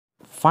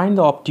Find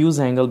the obtuse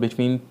angle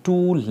between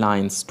two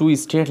lines. Two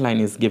straight line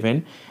is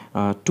given.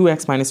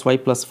 2x minus y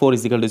plus 4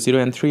 is equal to 0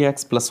 and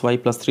 3x plus y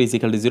plus 3 is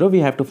equal to 0. We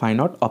have to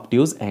find out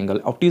obtuse angle.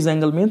 Obtuse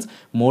angle means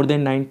more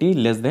than 90,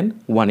 less than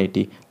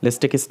 180. Let's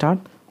take a start.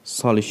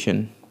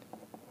 Solution.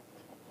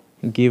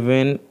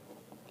 Given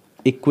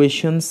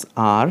equations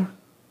are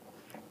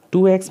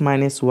 2x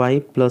minus y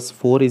plus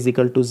 4 is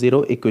equal to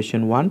 0,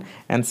 equation 1,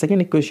 and second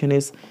equation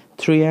is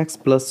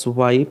 3x plus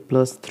y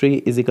plus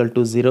 3 is equal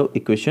to 0,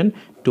 equation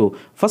 2.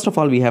 First of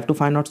all, we have to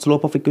find out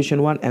slope of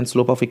equation 1 and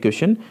slope of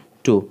equation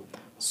 2.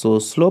 So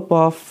slope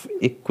of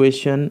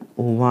equation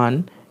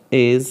 1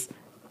 is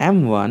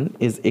m1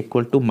 is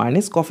equal to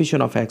minus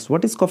coefficient of x.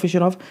 What is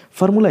coefficient of?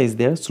 Formula is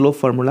there, slope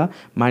formula,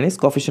 minus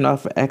coefficient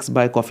of x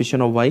by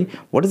coefficient of y.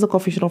 What is the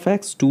coefficient of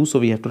x? 2, so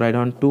we have to write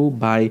on 2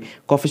 by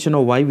coefficient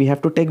of y. We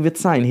have to take with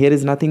sign. Here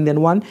is nothing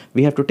than 1.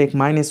 We have to take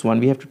minus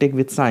 1. We have to take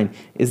with sign.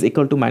 Is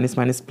equal to minus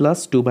minus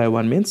plus. 2 by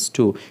 1 means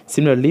 2.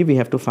 Similarly, we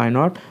have to find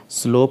out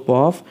slope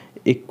of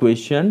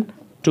equation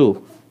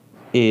 2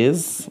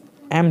 is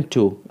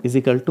m2 is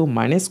equal to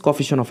minus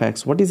coefficient of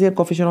x. What is here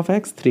coefficient of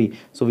x? 3.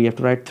 So we have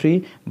to write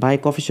 3 by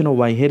coefficient of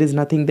y. Here is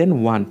nothing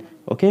than 1.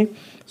 Okay,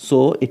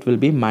 so it will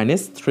be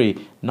minus 3.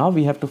 Now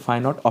we have to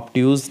find out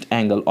obtuse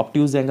angle.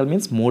 Obtuse angle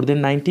means more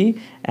than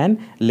 90 and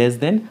less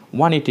than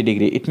 180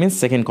 degree. It means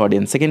second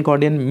quadrant. Second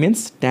quadrant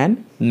means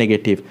tan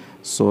negative.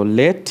 So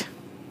let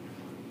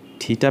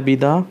theta be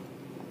the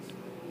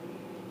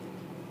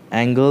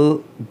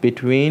angle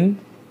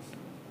between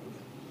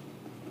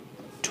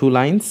two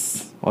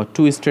lines or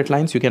two straight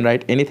lines. You can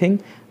write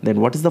anything.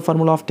 Then what is the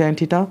formula of tan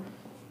theta?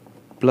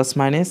 Plus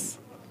minus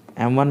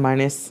m1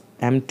 minus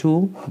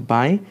m2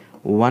 by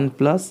 1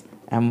 plus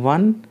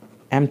m1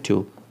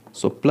 m2.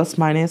 So plus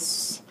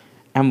minus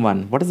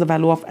m1. What is the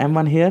value of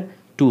m1 here?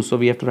 2. So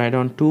we have to write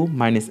on 2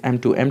 minus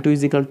m2. m2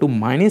 is equal to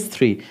minus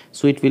 3.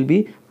 So it will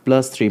be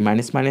plus 3.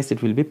 Minus minus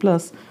it will be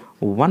plus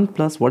 1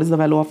 plus, what is the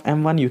value of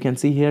m1? You can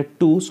see here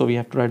 2, so we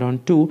have to write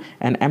on 2,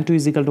 and m2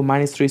 is equal to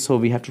minus 3, so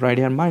we have to write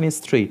here minus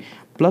 3.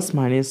 Plus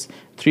minus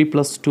 3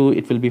 plus 2,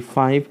 it will be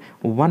 5.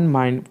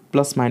 1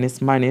 plus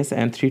minus minus,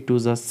 and 3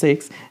 2s are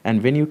 6.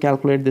 And when you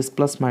calculate this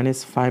plus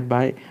minus 5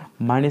 by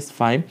minus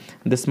 5,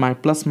 this my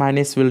plus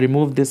minus will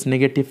remove this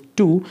negative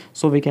 2,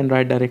 so we can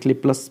write directly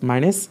plus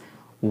minus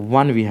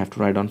 1. We have to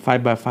write on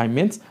 5 by 5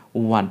 means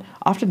 1.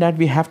 After that,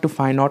 we have to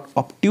find out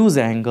obtuse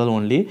angle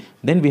only.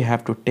 Then we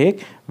have to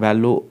take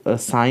value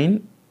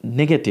sign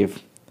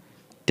negative,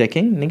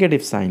 taking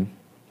negative sign.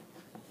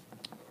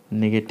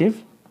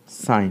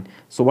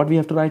 So what we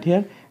have to write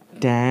here?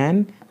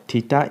 Tan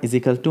theta is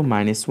equal to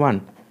minus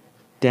 1.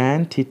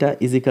 Tan theta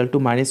is equal to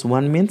minus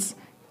 1 means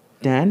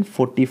tan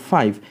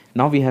 45.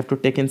 Now we have to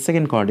take in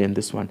second quadrant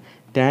this one.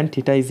 Tan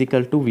theta is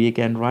equal to, we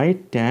can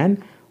write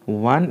tan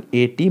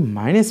 180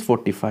 minus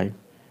 45.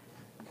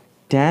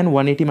 Tan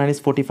 180 minus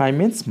 45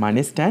 means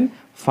minus tan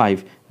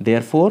 5.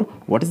 Therefore,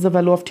 what is the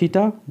value of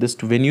theta? This,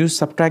 when you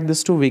subtract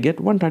this 2, we get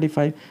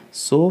 135.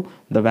 So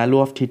the value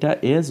of theta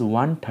is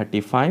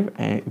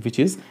 135, which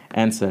is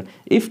answer.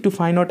 If to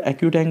find out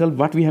acute angle,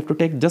 what we have to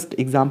take? Just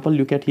example,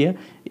 look at here.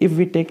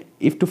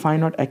 If to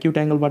find out acute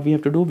angle, what we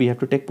have to do? We have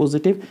to take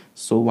positive.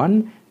 So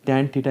 1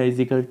 tan theta is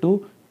equal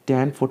to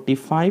tan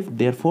 45.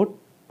 Therefore,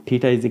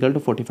 theta is equal to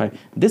 45.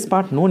 This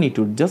part no need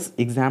to, just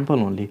example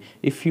only.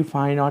 If you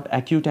find out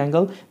acute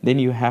angle, then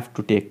you have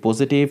to take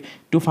positive.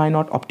 To find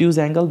out obtuse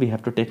angle, we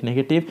have to take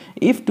negative.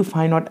 If to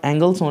find out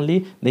angles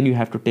only, then you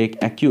have to take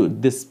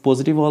acute, this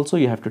positive also,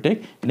 you have to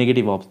take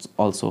negative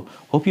also.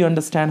 Hope you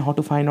understand how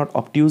to find out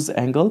obtuse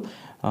angle.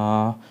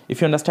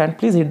 If you understand,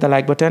 please hit the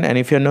like button, and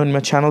if you're new in my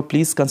channel,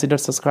 please consider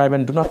subscribe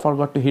and do not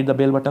forget to hit the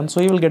bell button so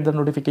you will get the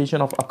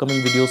notification of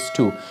upcoming videos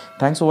too.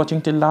 Thanks for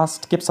watching till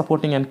last. Keep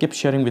supporting and keep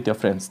sharing with your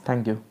friends.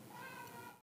 Thank you.